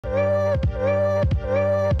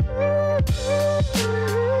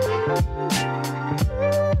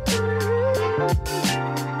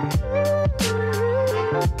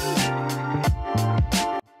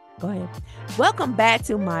Welcome back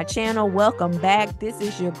to my channel. Welcome back. This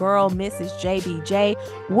is your girl, Mrs. JBJ.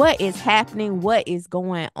 What is happening? What is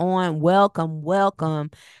going on?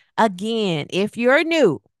 Welcome. Again, if you're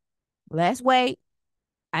new, let's wait.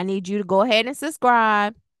 I need you to go ahead and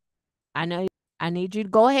subscribe. I know I need you to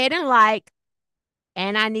go ahead and like,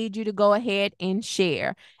 and I need you to go ahead and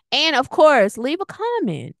share. And of course, leave a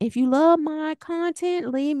comment. If you love my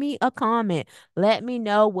content, leave me a comment. Let me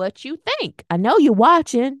know what you think. I know you're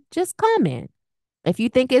watching. Just comment. If you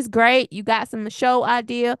think it's great, you got some show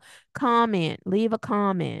idea, comment, leave a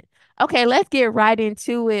comment. Okay, let's get right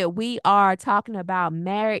into it. We are talking about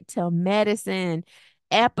Married to Medicine,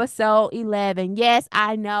 episode 11. Yes,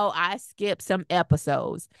 I know I skipped some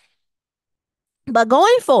episodes, but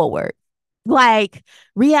going forward, like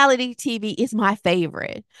reality TV is my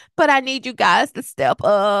favorite, but I need you guys to step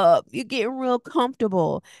up. You're getting real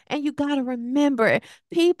comfortable, and you got to remember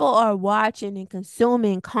people are watching and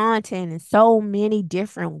consuming content in so many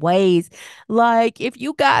different ways. Like, if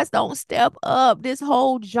you guys don't step up, this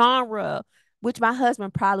whole genre, which my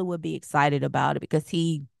husband probably would be excited about it because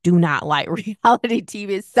he do not like reality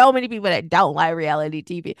TV. So many people that don't like reality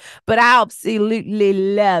TV, but I absolutely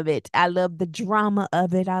love it. I love the drama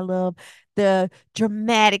of it. I love the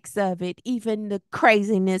dramatics of it, even the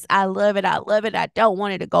craziness. I love it. I love it. I don't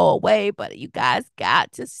want it to go away, but you guys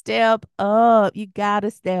got to step up. You got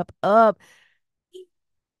to step up.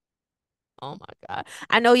 Oh my God.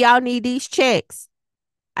 I know y'all need these checks.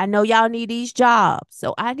 I know y'all need these jobs.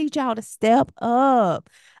 So I need y'all to step up.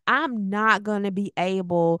 I'm not going to be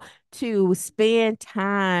able to spend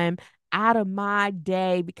time out of my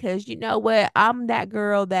day because you know what? I'm that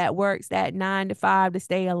girl that works that 9 to 5 to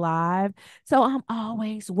stay alive. So I'm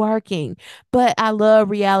always working. But I love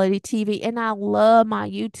reality TV and I love my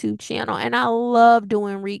YouTube channel and I love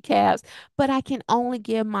doing recaps. But I can only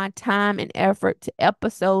give my time and effort to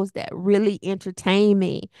episodes that really entertain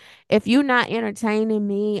me. If you're not entertaining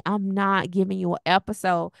me, I'm not giving you an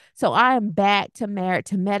episode. So I am back to Married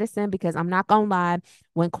to Medicine because I'm not gonna lie.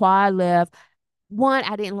 When Quad left, one,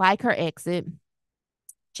 I didn't like her exit.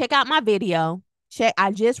 Check out my video.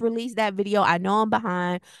 I just released that video. I know I'm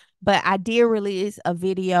behind, but I did release a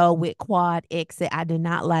video with Quad exit. I did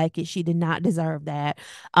not like it. She did not deserve that.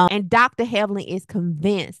 And Dr. Heavenly is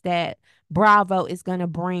convinced that Bravo is going to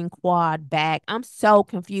bring Quad back. I'm so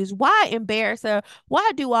confused. Why embarrass her?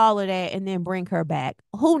 Why do all of that and then bring her back?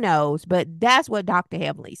 Who knows? But that's what Dr.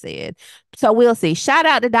 Heavenly said. So we'll see. Shout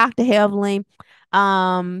out to Dr. Heavenly.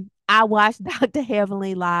 I watched Dr.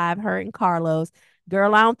 Heavenly live, her and Carlos.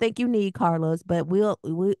 Girl, I don't think you need Carlos, but we'll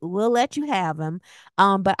let you have him.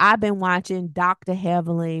 But I've been watching Dr.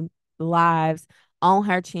 Heavenly lives on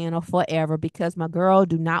her channel forever because my girl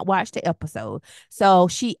do not watch the episode. So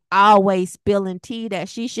she always spilling tea that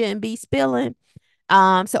she shouldn't be spilling.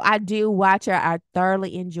 So I do watch her. I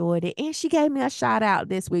thoroughly enjoyed it. And she gave me a shout out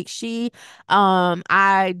this week.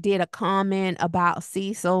 I did a comment about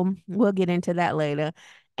Cecil. We'll get into that later.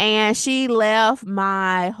 And she left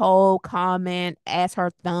my whole comment as her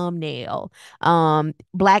thumbnail.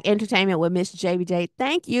 Black Entertainment with Miss JBJ.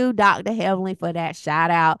 Thank you, Dr. Heavenly, for that shout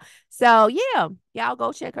out. So yeah, y'all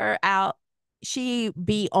go check her out. She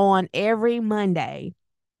be on every Monday.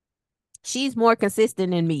 She's more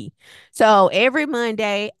consistent than me. So every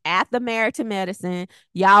Monday after Married to Medicine,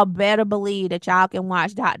 y'all better believe that y'all can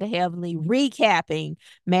watch Dr. Heavenly recapping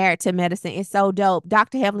Married to Medicine. It's so dope.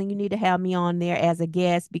 Dr. Heavenly, you need to have me on there as a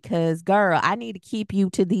guest because, girl, I need to keep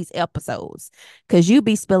you to these episodes because you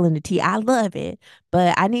be spilling the tea. I love it,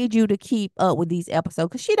 but I need you to keep up with these episodes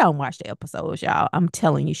because she don't watch the episodes, y'all. I'm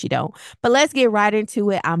telling you, she don't. But let's get right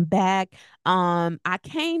into it. I'm back. I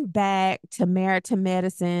came back to Married to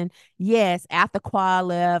Medicine. Yes, after Quad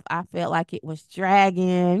left, I felt like it was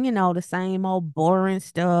dragging, the same old boring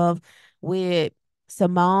stuff with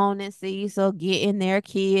Simone and Cecil getting their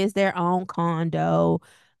kids their own condo.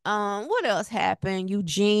 What else happened?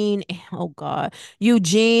 Oh God,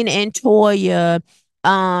 Eugene and Toya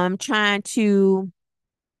trying to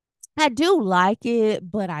I do like it,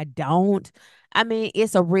 but I don't. I mean,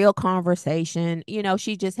 it's a real conversation.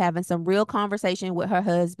 She's just having some real conversation with her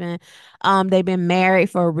husband. They've been married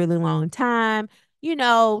for a really long time.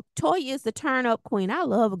 Toya is the turn up queen. I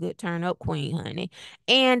love a good turn up queen, honey.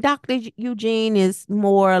 And Dr. Eugene is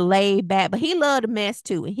more laid back, but he loved the mess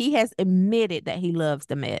too. And he has admitted that he loves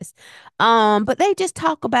the mess. But they just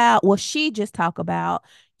talk about, well, she just talk about,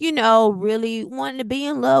 really wanting to be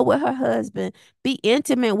in love with her husband, be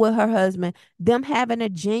intimate with her husband, them having a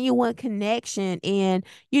genuine connection and,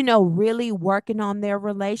 really working on their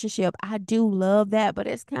relationship. I do love that, but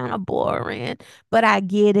it's kind of boring. But I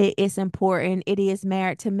get it. It's important. It is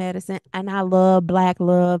Married to Medicine, and I love Black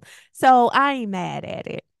love. So I ain't mad at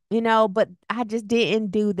it, but I just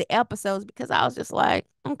didn't do the episodes because I was just like,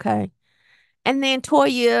 okay. And then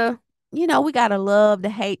Toya, we gotta love to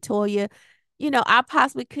hate Toya. I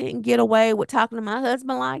possibly couldn't get away with talking to my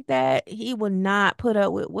husband like that. He would not put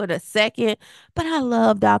up with a second. But I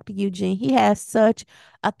love Dr. Eugene. He has such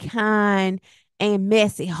a kind and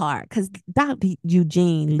messy heart because Dr.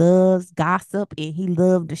 Eugene loves gossip and he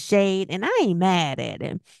loves the shade, and I ain't mad at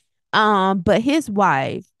him. But his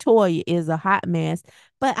wife, Toya, is a hot mess,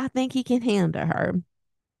 but I think he can handle her.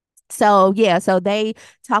 So yeah, so they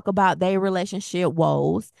talk about their relationship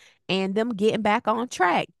woes and them getting back on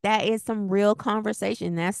track. That is some real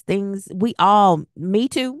conversation. That's things we all, me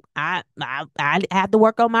too. I have to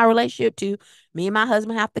work on my relationship too. Me and my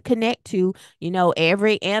husband have to connect to.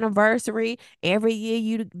 Every anniversary, every year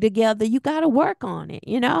you together, you got to work on it.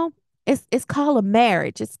 It's called a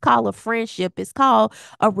marriage. It's called a friendship. It's called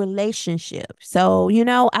a relationship. So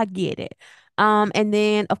I get it. And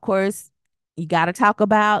then of course you got to talk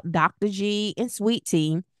about Dr. G and Sweet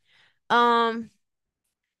Tea. Um,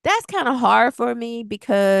 that's kind of hard for me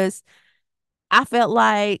because I felt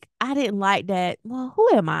like I didn't like that. Well, who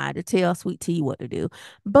am I to tell Sweet Tea what to do?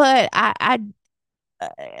 But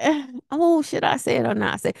oh, should I say it or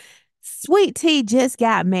not say? Sweet Tea just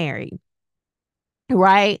got married,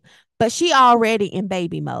 right? But she already in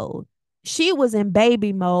baby mode. She was in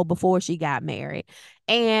baby mode before she got married.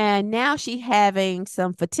 And now she having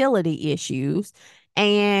some fertility issues.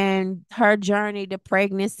 And her journey to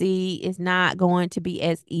pregnancy is not going to be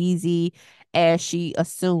as easy as she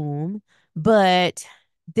assumed. But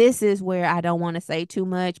this is where I don't want to say too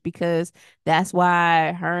much because that's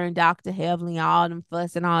why her and Dr. Heavenly all them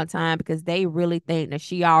fussing all the time because they really think that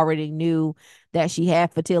she already knew that she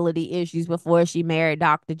had fertility issues before she married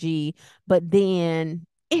Dr. G. But then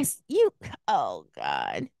it's you, oh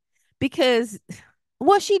God. Because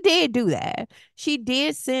well, she did do that. She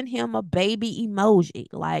did send him a baby emoji.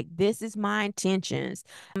 Like, this is my intentions.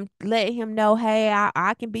 Let him know, hey,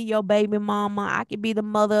 I can be your baby mama. I can be the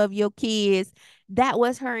mother of your kids. That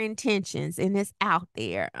was her intentions, and it's out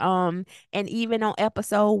there. And even on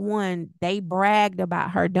episode 1, they bragged about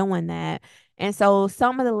her doing that. And so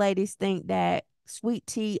some of the ladies think that Sweet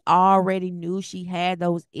Tea already knew she had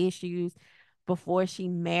those issues before she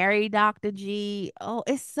married Dr. G. Oh,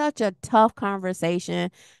 it's such a tough conversation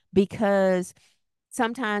because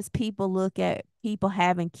sometimes people look at people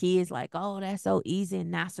having kids like, oh, that's so easy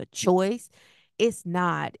and that's a choice. It's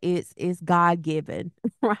not. It's God given,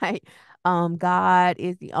 right? God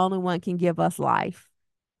is the only one can give us life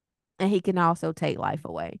and he can also take life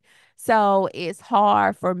away. So it's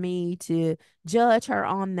hard for me to judge her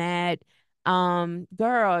on that.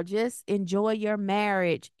 Girl, just enjoy your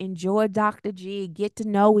marriage, enjoy Dr. G, get to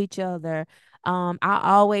know each other. I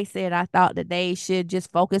always said I thought that they should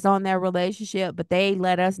just focus on their relationship, but they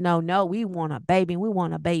let us know, no, we want a baby, we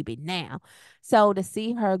want a baby now. So to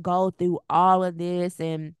see her go through all of this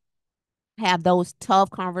and have those tough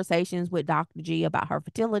conversations with Dr. G about her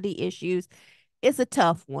fertility issues, it's a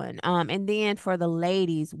tough one. And then for the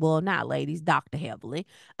ladies, well, not ladies, Dr. Heavily,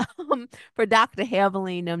 for Dr.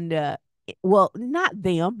 Heavily and them to, well, not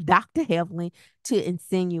them, Dr. Heavily to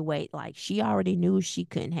insinuate like she already knew she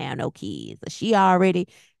couldn't have no kids. She already,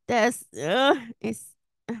 it's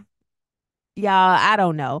y'all, I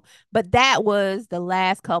don't know. But that was the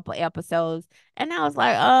last couple episodes. And I was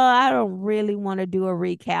like, oh, I don't really want to do a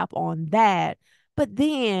recap on that. But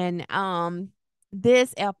then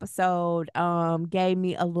this episode gave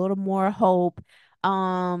me a little more hope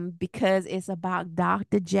because it's about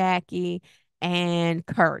Dr. Jackie and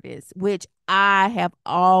Curtis, which I have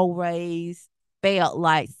always felt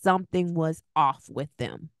like something was off with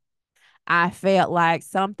them. I felt like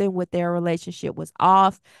something with their relationship was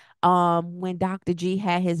off. When Dr. G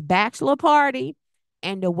had his bachelor party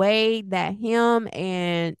and the way that him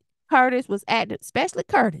and Curtis was acting, especially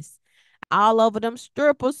Curtis, all over them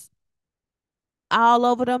strippers, all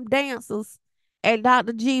over them dancers at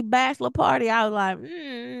Dr. G bachelor party. I was like,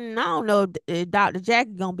 I don't know if Dr.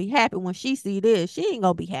 Jackie gonna be happy when she see this. She ain't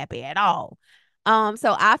gonna be happy at all.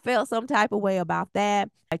 So I felt some type of way about that.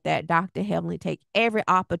 Like that Dr. Heavenly take every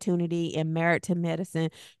opportunity in Married to Medicine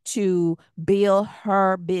to build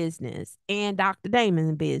her business and Dr.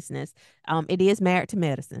 Damon's business. It is Married to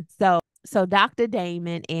Medicine. So So Dr.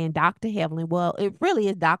 Damon and Dr. Heavenly, well, it really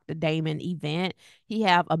is Dr. Damon event. He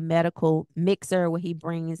have a medical mixer where he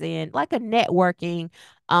brings in like a networking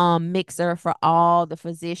mixer for all the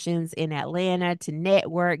physicians in Atlanta to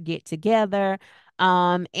network, get together.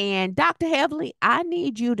 And Dr. Heavenly, I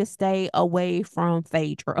need you to stay away from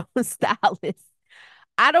Phaedra stylist.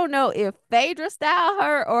 I don't know if Phaedra styled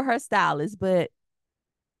her or her stylist, but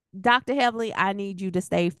Dr. Heavenly, I need you to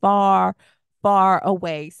stay far, far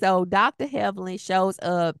away. So Dr. Heavenly shows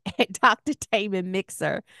up at Dr. Damon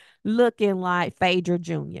Mixer looking like Phaedra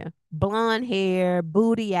Jr. Blonde hair,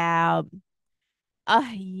 booty out.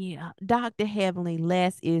 Yeah, Dr. Heavenly,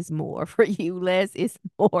 less is more for you. Less is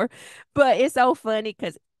more. But it's so funny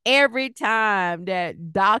because every time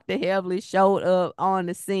that Dr. Heavenly showed up on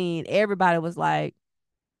the scene, everybody was like,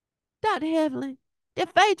 Dr. Heavenly, did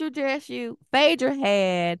Phaedra dress you? Phaedra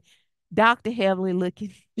had Dr. Heavenly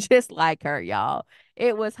looking just like her, y'all.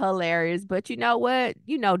 It was hilarious. But you know what?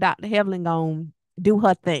 You know, Dr. Heavenly gonna do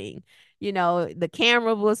her thing. You know, the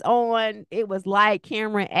camera was on, it was light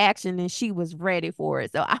camera action, and she was ready for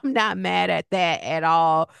it. So I'm not mad at that at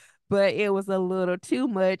all. But it was a little too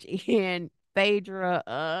much. And Phaedra,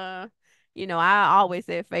 I always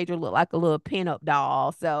said Phaedra looked like a little pinup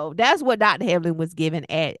doll. So that's what Dr. Heavenly was giving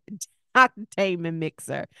at Dr. Damon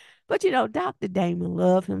Mixer. But Dr. Damon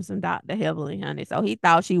loved him some Dr. Heavenly, honey. So he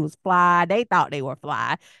thought she was fly. They thought they were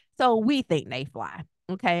fly. So we think they fly.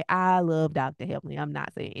 Okay. I love Dr. Heavenly. I'm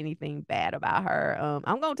not saying anything bad about her.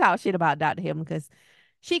 I'm gonna talk shit about Dr. Heavenly because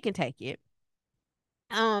she can take it.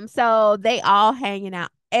 So they all hanging out.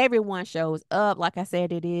 Everyone shows up. Like I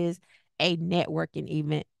said, it is a networking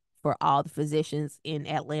event for all the physicians in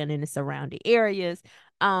Atlanta and the surrounding areas.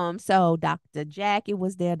 So Dr. Jackie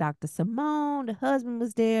was there, Dr. Simone, the husband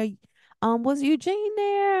was there. Was Eugene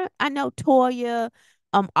there? I know Toya,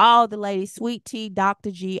 all the ladies, Sweet Tea,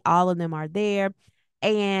 Dr. G, all of them are there.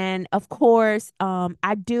 And of course,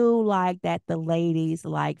 I do like that the ladies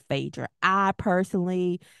like Phaedra. I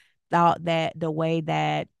personally thought that the way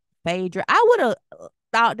that Phaedra, I would have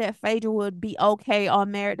thought that Phaedra would be okay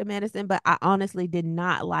on Married to Medicine, but I honestly did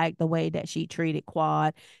not like the way that she treated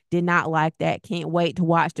Quad. Did not like that. Can't wait to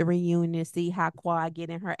watch the reunion and see how Quad get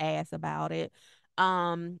in her ass about it.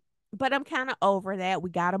 Um, but I'm kind of over that. We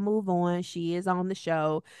got to move on. She is on the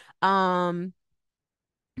show. Um,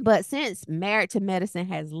 but since Married to Medicine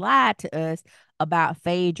has lied to us about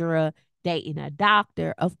Phaedra dating a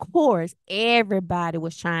doctor, of course, everybody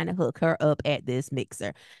was trying to hook her up at this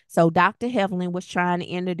mixer. So Dr. Heavenly was trying to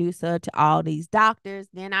introduce her to all these doctors.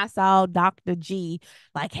 Then I saw Dr. G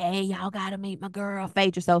like, hey, y'all got to meet my girl,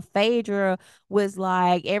 Phaedra. So Phaedra was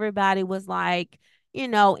like, everybody was like,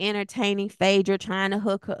 entertaining Phaedra, trying to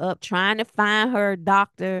hook her up, trying to find her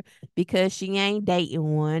doctor because she ain't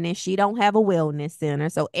dating one and she don't have a wellness center.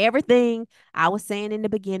 So everything I was saying in the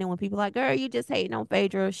beginning when people like, girl, you just hating on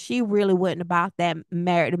Phaedra, she really wasn't about that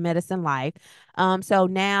Married to Medicine life. So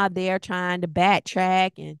now they're trying to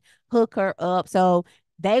backtrack and hook her up. So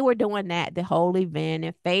they were doing that the whole event.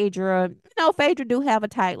 And Phaedra, Phaedra do have a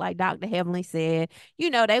type, like Dr. Heavenly said.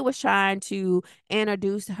 They was trying to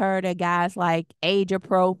introduce her to guys like age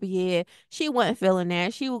appropriate. She wasn't feeling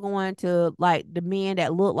that. She was going to like the men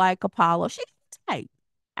that look like Apollo. She got a type.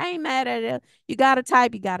 I ain't mad at her. You got a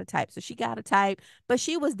type, you got a type. So she got a type, but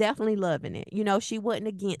she was definitely loving it. She wasn't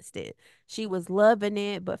against it. She was loving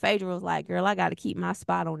it. But Phaedra was like, girl, I got to keep my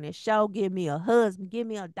spot on this show. Give me a husband. Give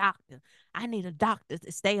me a doctor. I need a doctor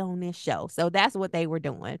to stay on this show. So that's what they were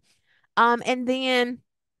doing. And then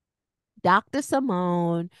Dr.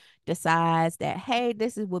 Simone decides that, hey,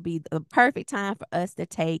 would be the perfect time for us to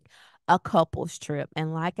take a couples trip.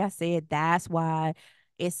 And like I said, that's why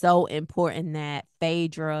it's so important that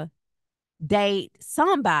Phaedra date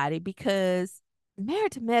somebody, because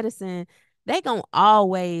Married to Medicine, they gonna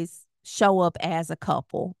always show up as a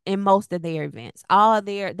couple in most of their events.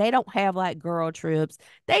 They don't have like girl trips.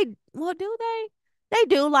 Do they? They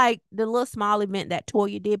do like the little small event that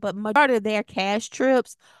Toya did, but majority of their cash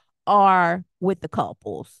trips are with the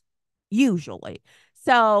couples, usually.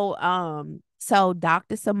 So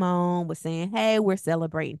Dr. Simone was saying, hey, we're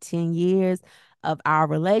celebrating 10 years of our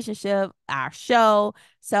relationship, our show.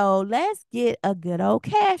 So let's get a good old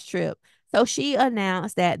cash trip. So she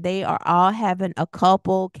announced that they are all having a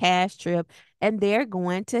couple cash trip and they're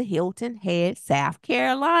going to Hilton Head, South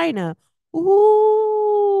Carolina.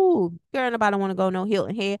 Ooh, girl, nobody want to go no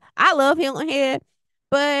Hilton Head. I love Hilton Head,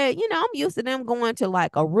 but I'm used to them going to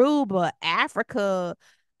like Aruba, Africa,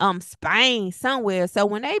 Spain, somewhere. So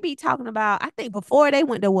when they be talking about, I think before they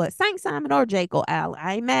went to what, St. Simon or Jacob Island.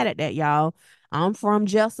 I ain't mad at that, y'all. I'm from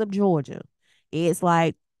Jessup, Georgia. It's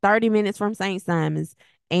like 30 minutes from St. Simon's.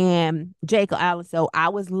 and Jacob Allen. So I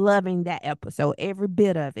was loving that episode, every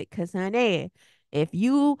bit of it. Cause honey, if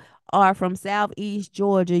you are from Southeast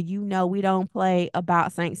Georgia, you know we don't play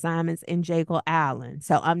about St. Simon's and Jacob Allen.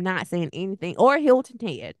 So I'm not saying anything, or Hilton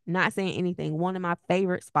Head, not saying anything. One of my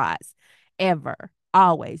favorite spots ever,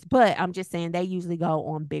 always. But I'm just saying they usually go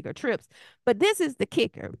on bigger trips. But this is the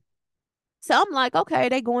kicker. So I'm like, okay,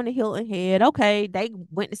 they going to Hilton Head. Okay, they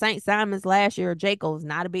went to St. Simon's last year. Jacob's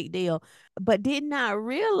not a big deal, but did not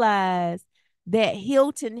realize that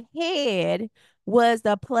Hilton Head was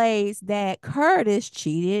the place that Curtis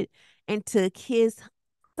cheated and took his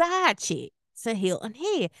side chick to Hilton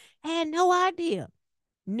Head. Had no idea.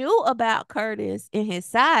 Knew about Curtis and his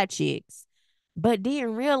side chicks, but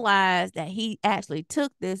didn't realize that he actually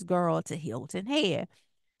took this girl to Hilton Head.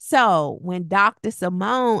 So when Dr.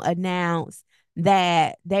 Simone announced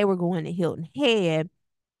that they were going to Hilton Head,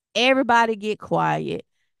 everybody get quiet.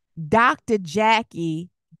 Dr. Jackie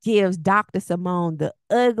gives Dr. Simone the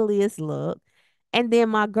ugliest look. And then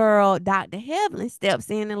my girl, Dr. Heavenly, steps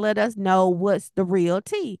in and let us know what's the real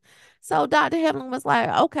tea. So Dr. Heavenly was like,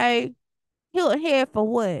 okay, Hilton Head for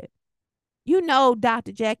what? You know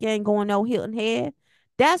Dr. Jackie ain't going no Hilton Head.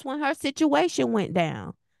 That's when her situation went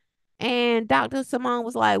down. And Dr. Simone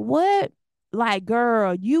was like, what? Like,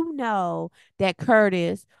 girl, you know that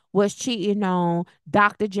Curtis was cheating on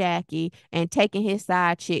Dr. Jackie and taking his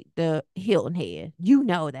side chick to Hilton Head. You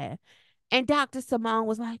know that. And Dr. Simone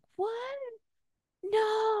was like, what?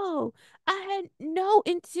 No, I had no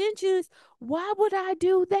intentions. Why would I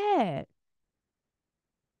do that?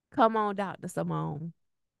 Come on, Dr. Simone.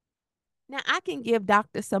 Now, I can give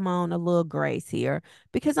Dr. Simone a little grace here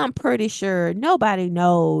because I'm pretty sure nobody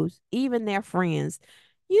knows, even their friends.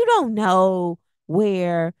 You don't know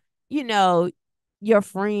where, you know, your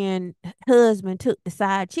friend husband took the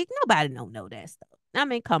side chick. Nobody don't know that stuff. I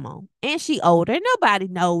mean, come on. And she older. Nobody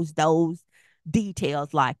knows those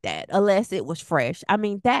details like that unless it was fresh. I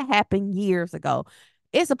mean, that happened years ago.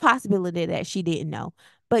 It's a possibility that she didn't know.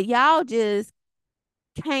 But y'all just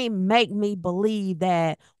can't make me believe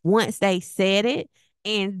that once they said it.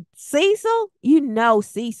 And Cecil, you know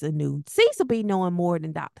Cecil knew. Cecil be knowing more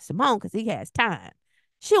than Dr. Simone because he has time.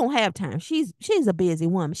 She don't have time. She's a busy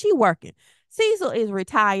woman. She working. Cecil is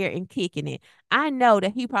retired and kicking it. I know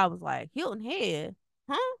that he probably was like, Hilton Head,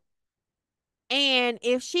 huh? And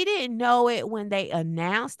if she didn't know it when they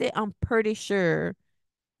announced it, I'm pretty sure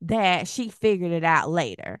that she figured it out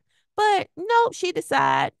later. But no, she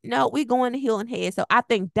decided, no, we going to Hilton Head. So I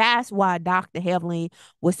think that's why Dr. Heavenly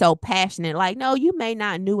was so passionate. Like, no, you may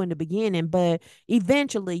not knew in the beginning, but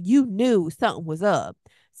eventually you knew something was up.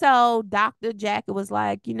 So Dr. Jackie was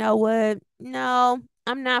like, you know what? No,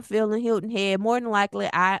 I'm not feeling Hilton Head. More than likely,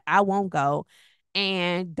 I won't go.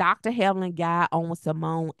 And Dr. Heavenly got on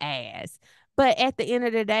Simone ass. But at the end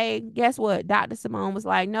of the day, guess what? Dr. Simone was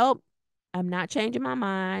like, nope, I'm not changing my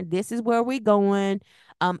mind. This is where we're going.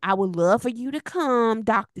 I would love for you to come,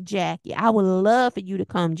 Dr. Jackie. I would love for you to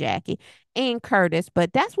come, Jackie and Curtis,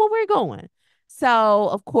 but that's where we're going. So,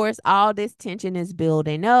 of course, all this tension is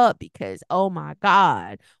building up because, oh my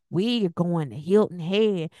God, we are going to Hilton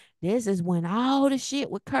Head. This is when all the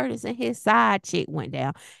shit with Curtis and his side chick went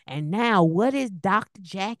down. And now, what is Dr.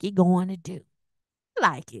 Jackie going to do?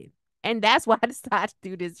 Like it. And that's why I decided to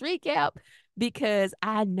do this recap because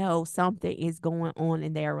I know something is going on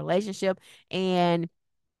in their relationship. And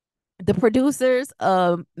the producers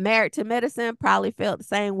of Married to Medicine probably felt the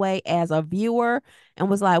same way as a viewer and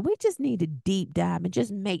was like, we just need to deep dive and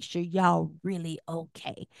just make sure y'all really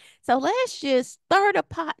okay. So let's just stir the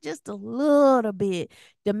pot just a little bit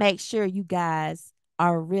to make sure you guys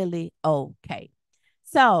are really okay.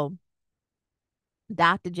 So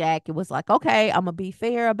Dr. Jackie was like, okay, I'm going to be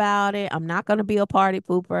fair about it. I'm not going to be a party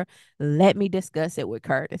pooper. Let me discuss it with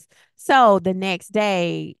Curtis. So the next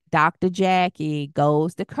day, Dr. Jackie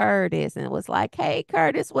goes to Curtis and was like, hey,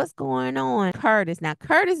 Curtis, what's going on? Curtis. Now,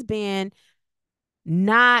 Curtis been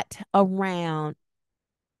not around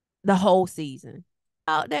the whole season.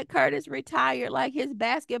 That Curtis retired like his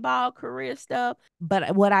basketball career stuff.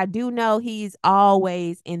 But what I do know, he's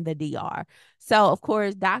always in the DR. So, of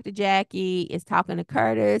course, Dr. Jackie is talking to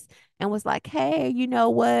Curtis and was like, hey, you know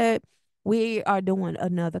what? We are doing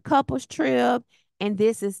another couples trip, and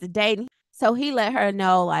this is the date. So he let her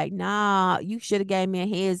know, like, nah, you should have gave me a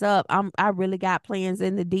heads up. I really got plans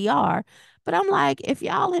in the DR. But I'm like, if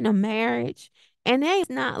y'all in a marriage, and it's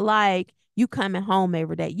not like you coming home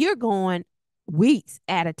every day, you're going weeks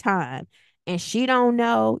at a time, and she don't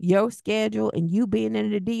know your schedule and you being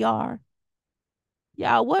in the DR.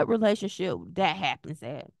 Y'all, what relationship that happens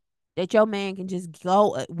at? That your man can just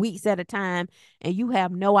go weeks at a time and you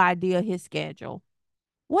have no idea his schedule.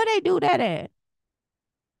 Where they do that at?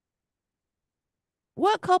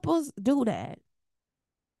 What couples do that?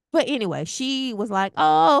 But anyway, she was like,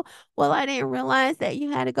 "Oh, well, I didn't realize that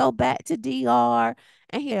you had to go back to DR."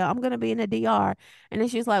 And here, I'm gonna be in the DR. And then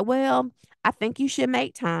she's like, "Well, I think you should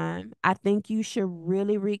make time. I think you should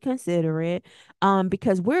really reconsider it.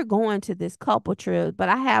 Because we're going to this couple trip, but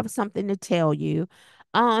I have something to tell you.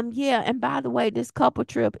 Yeah, and by the way, this couple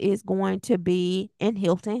trip is going to be in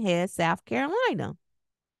Hilton Head, South Carolina."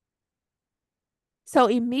 So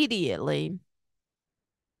immediately,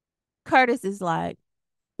 Curtis is like,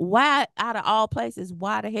 why out of all places,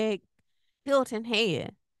 why the heck Hilton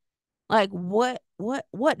Head? Like what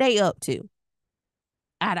they up to?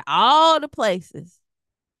 Out of all the places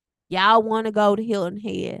y'all want to go to Hilton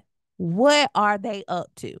Head, what are they up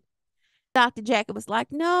to? Dr. Jacket was like,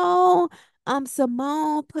 no,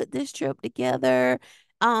 Simone put this trip together.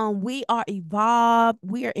 We are evolved,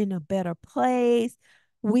 we are in a better place,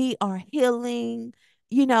 we are healing.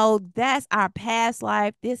 That's our past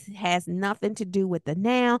life. This has nothing to do with the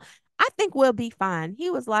now. I think we'll be fine.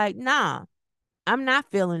 He was like, nah, I'm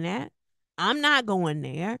not feeling that. I'm not going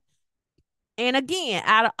there. And again,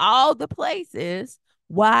 out of all the places,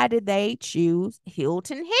 why did they choose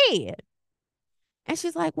Hilton Head? And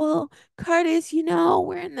she's like, well, Curtis,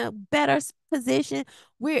 we're in a better position.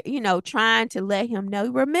 We're, trying to let him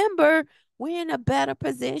know. Remember, we're in a better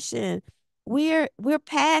position. We're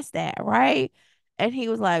past that, right? And he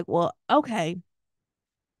was like, well, okay.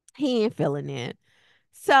 He ain't feeling it.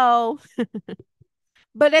 So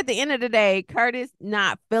but at the end of the day, Curtis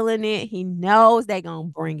not feeling it. He knows they gonna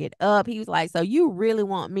bring it up. He was like, "So you really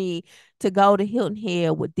want me to go to Hilton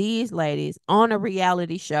Head with these ladies on a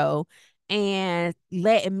reality show and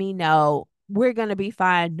letting me know we're gonna be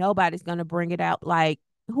fine. Nobody's gonna bring it out. Like,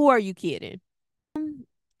 who are you kidding?"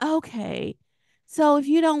 Okay. So if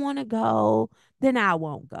you don't want to go, then I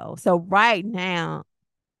won't go. So right now,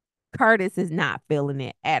 Curtis is not feeling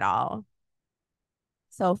it at all.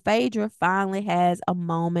 So Phaedra finally has a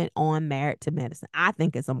moment on Married to Medicine. I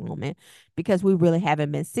think it's a moment because we really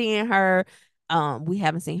haven't been seeing her. We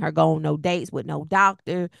haven't seen her go on no dates with no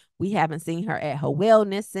doctor. We haven't seen her at her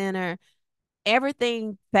wellness center.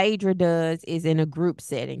 Everything Phaedra does is in a group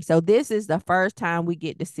setting. So this is the first time we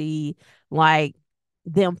get to see like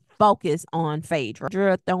them focus on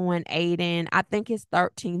Phaedra throwing Aiden, I think his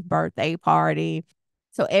 13th birthday party.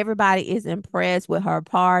 So everybody is impressed with her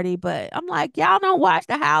party. But I'm like, y'all don't watch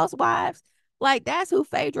the Housewives. Like, that's who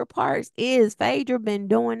Phaedra Parks is. Phaedra been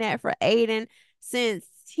doing that for Aiden since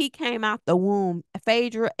he came out the womb.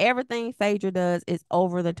 Phaedra, everything Phaedra does is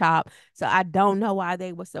over the top. So I don't know why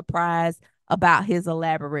they were surprised about his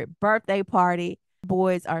elaborate birthday party.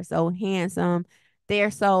 Boys are so handsome.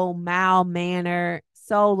 They're so mild mannered,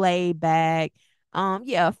 so laid back.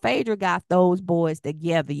 Yeah, Phaedra got those boys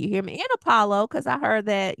together. You hear me? And Apollo, because I heard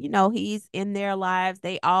that, he's in their lives.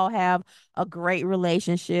 They all have a great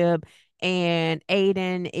relationship. And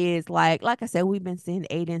Aiden is like I said, we've been seeing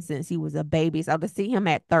Aiden since he was a baby. So to see him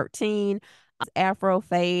at 13, Afro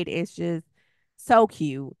fade is just so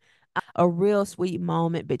cute. A real sweet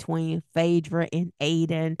moment between Phaedra and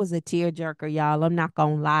Aiden. It was a tearjerker, y'all. I'm not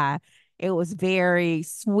gonna lie. It was very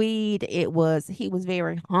sweet. He was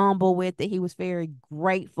very humble with it. He was very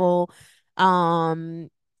grateful. Um,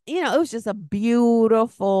 it was just a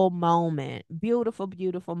beautiful moment. Beautiful,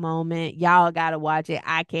 beautiful moment. Y'all gotta watch it.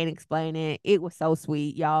 I can't explain it. It was so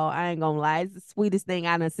sweet, y'all. I ain't gonna lie. It's the sweetest thing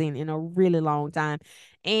I done seen in a really long time.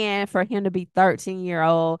 And for him to be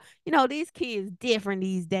 13-year-old, these kids different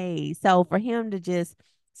these days. So for him to just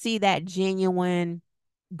see that genuine,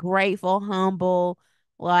 grateful, humble,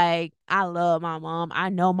 like, I love my mom. I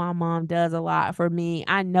know my mom does a lot for me.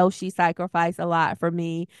 I know she sacrificed a lot for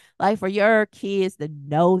me. Like, for your kids to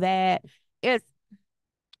know that, it's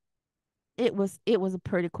it was a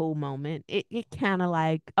pretty cool moment. It kind of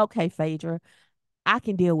like, okay, Phaedra, I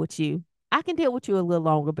can deal with you. I can deal with you a little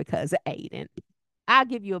longer because of Aiden. I'll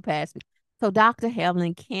give you a pass. So Dr.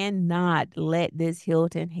 Helen cannot let this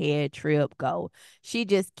Hilton Head trip go. She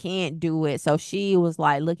just can't do it. So she was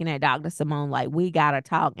like looking at Dr. Simone like, we got to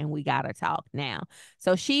talk and we got to talk now.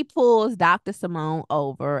 So she pulls Dr. Simone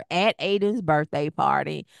over at Aiden's birthday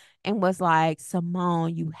party and was like,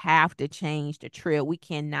 Simone, you have to change the trip. We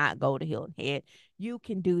cannot go to Hilton Head. You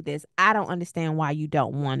can do this. I don't understand why you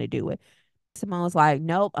don't want to do it. Simone was like,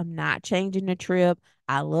 nope, I'm not changing the trip.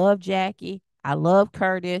 I love Jackie. I love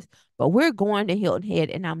Curtis, but we're going to Hilton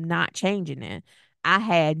Head and I'm not changing it. I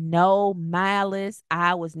had no malice.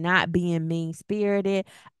 I was not being mean spirited.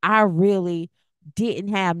 I really didn't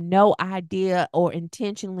have no idea or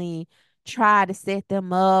intentionally try to set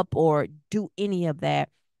them up or do any of that.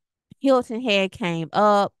 Hilton Head came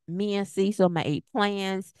up. Me and Cecil made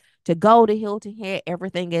plans to go to Hilton Head.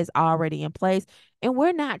 Everything is already in place, and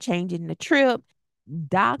we're not changing the trip.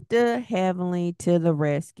 Dr. Heavenly to the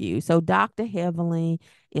rescue. So Dr. Heavenly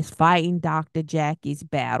is fighting Dr. Jackie's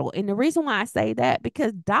battle. And the reason why I say that,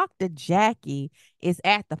 because Dr. Jackie is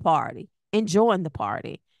at the party, enjoying the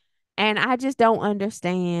party. And I just don't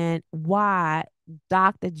understand why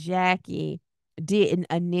Dr. Jackie didn't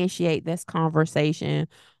initiate this conversation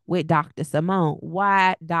with Dr. Simone.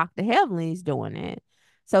 Why Dr. Heavenly is doing it.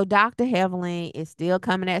 So Dr. Heavenly is still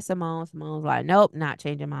coming at Simone. Simone's like, nope, not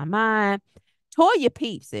changing my mind. Toya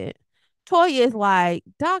peeps it. Toya is like,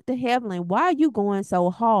 Dr. Heavenly, why are you going so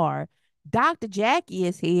hard? Dr. Jackie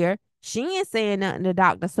is here. She ain't saying nothing to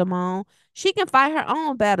Dr. Simone. She can fight her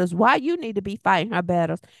own battles. Why you need to be fighting her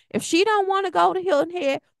battles? If she don't want to go to Hilton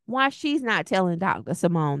Head, why she's not telling Dr.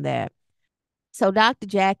 Simone that? So Dr.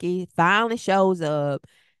 Jackie finally shows up,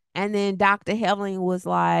 and then Dr. Heavenly was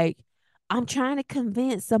like, I'm trying to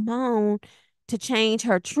convince Simone to change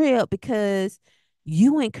her trip because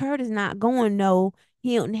you and Curtis not going no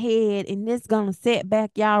Hilton Head, and this gonna set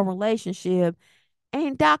back y'all relationship.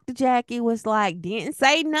 And Dr. Jackie was like, didn't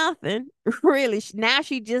say nothing. Really. Now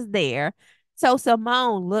she just there. So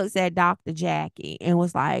Simone looks at Dr. Jackie and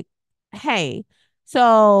was like, hey,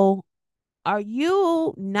 so are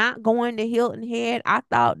you not going to Hilton Head? I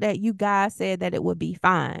thought that you guys said that it would be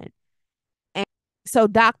fine. And so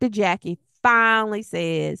Dr. Jackie finally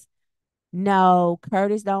says, no,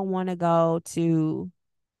 Curtis don't want to go to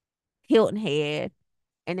Hilton Head.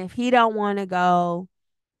 And if he don't want to go,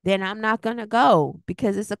 then I'm not going to go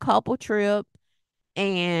because it's a couple trip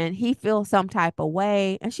and he feels some type of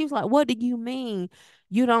way. And she was like, what do you mean?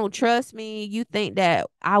 You don't trust me? You think that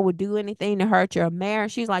I would do anything to hurt your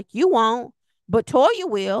marriage? She's like, you won't, but Toya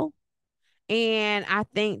will. And I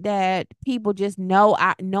think that people just know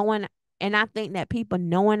I knowing and I think that people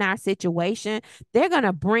knowing our situation, they're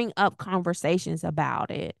gonna bring up conversations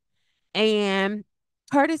about it. And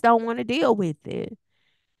Curtis don't want to deal with it.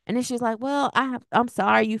 And then she's like, well, I'm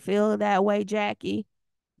sorry you feel that way, Jackie,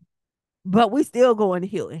 but we still going to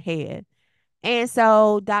Hilton Head. And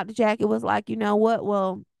so Dr. Jackie was like, you know what?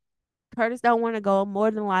 Well, Curtis don't want to go.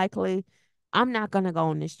 More than likely, I'm not gonna go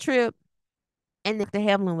on this trip. And Dr.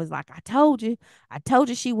 Heavenly was like, I told you. I told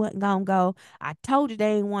you she wasn't gonna go. I told you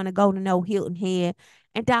they didn't want to go to no Hilton Head.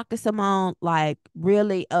 And Dr. Simone, like,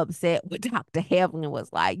 really upset with Dr. Heavenly,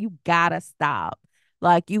 was like, you gotta stop.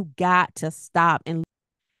 Like, you got to stop.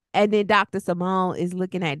 And then Dr. Simone is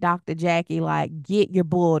looking at Dr. Jackie like, get your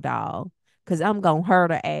bulldog, because I'm going to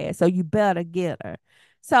hurt her ass. So you better get her.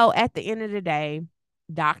 So at the end of the day,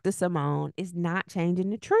 Dr. Simone is not changing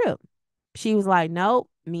the trip. She was like, nope,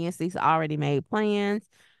 me and Cecil already made plans.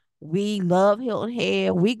 We love Hilton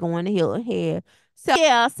Head. We going to Hilton Head. So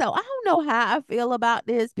yeah, so I don't know how I feel about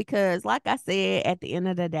this because like I said, at the end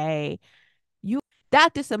of the day, you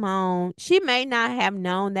Dr. Simone, she may not have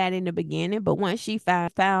known that in the beginning, but once she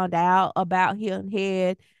found out about Hilton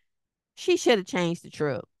Head, she should have changed the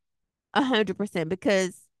trip 100%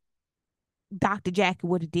 because Dr. Jackie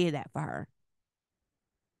would have did that for her.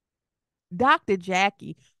 Dr.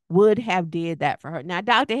 Jackie would have did that for her. Now,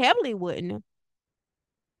 Dr. Heavenly wouldn't,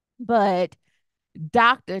 but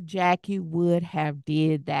Dr. Jackie would have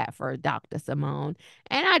did that for Dr. Simone.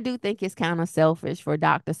 And I do think it's kind of selfish for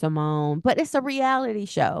Dr. Simone, but it's a reality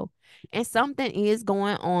show. And something is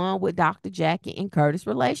going on with Dr. Jackie and Curtis'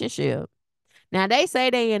 relationship. Now they say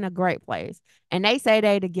they in a great place and they say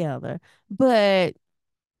they together, but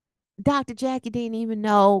Dr. Jackie didn't even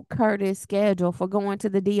know Curtis' schedule for going to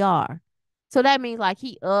the DR. So that means like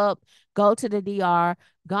he up, go to the DR,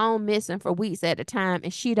 gone missing for weeks at a time,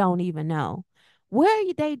 and she don't even know.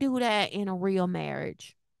 Where they do that in a real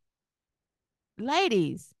marriage?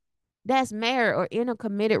 Ladies, that's married or in a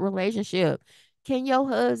committed relationship. Can your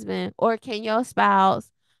husband or can your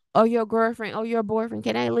spouse or your girlfriend or your boyfriend,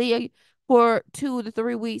 can they leave for 2 to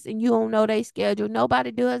 3 weeks and you don't know their schedule?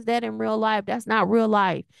 Nobody does that in real life. That's not real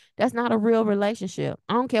life. That's not a real relationship.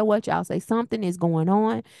 I don't care what y'all say. Something is going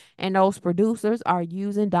on, and those producers are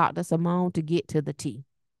using Dr. Simone to get to the T.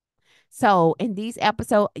 So in these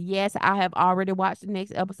episodes, yes, I have already watched the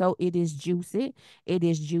next episode. It is juicy. It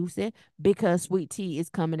is juicy because Sweet Tea is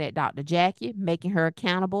coming at Dr. Jackie, making her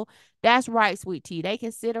accountable. That's right, Sweet Tea. They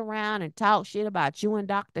can sit around and talk shit about you and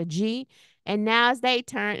Dr. G. And now it's their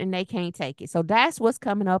turn and they can't take it. So that's what's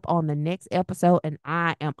coming up on the next episode. And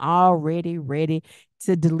I am already ready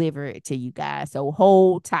to deliver it to you guys. So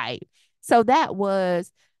hold tight. So that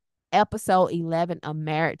was episode 11 of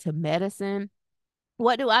Married to Medicine.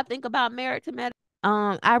 What do I think about Married to Medicine?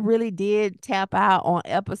 I really did tap out on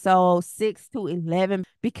episode 6 to 11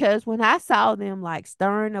 because when I saw them like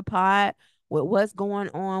stirring the pot with what's going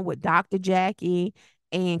on with Dr. Jackie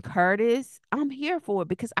and Curtis, I'm here for it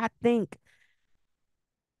because I think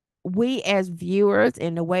we as viewers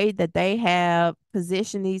and the way that they have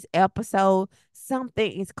positioned these episodes,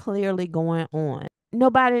 something is clearly going on.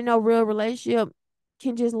 Nobody in no real relationship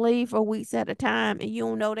can just leave for weeks at a time and you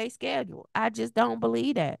don't know their schedule. I just don't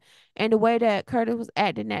believe that. And the way that Curtis was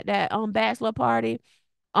acting at that bachelor party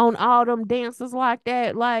on all them dancers like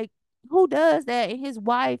that, like who does that? And his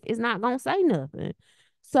wife is not gonna say nothing.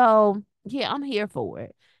 So yeah, I'm here for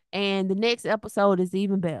it. And the next episode is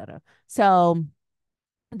even better. So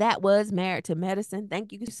that was Married to Medicine.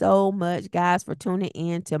 Thank you so much, guys, for tuning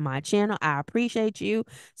in to my channel. I appreciate you.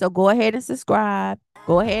 So go ahead and subscribe,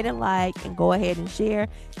 go ahead and like, and go ahead and share.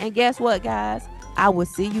 And guess what, guys? I will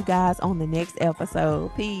see you guys on the next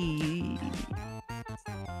episode. Peace.